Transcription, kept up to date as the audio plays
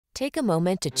Take a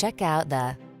moment to check out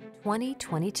the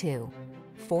 2022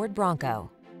 Ford Bronco.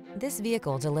 This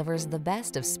vehicle delivers the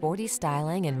best of sporty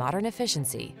styling and modern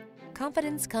efficiency.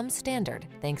 Confidence comes standard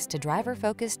thanks to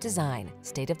driver-focused design,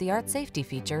 state-of-the-art safety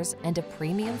features, and a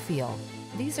premium feel.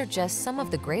 These are just some of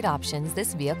the great options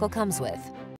this vehicle comes with: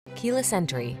 keyless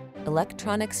entry,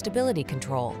 electronic stability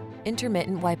control,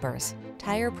 intermittent wipers,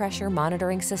 tire pressure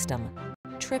monitoring system,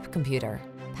 trip computer,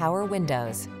 power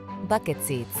windows, bucket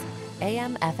seats,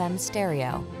 AM/FM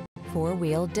stereo,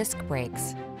 four-wheel disc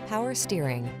brakes, power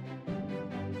steering.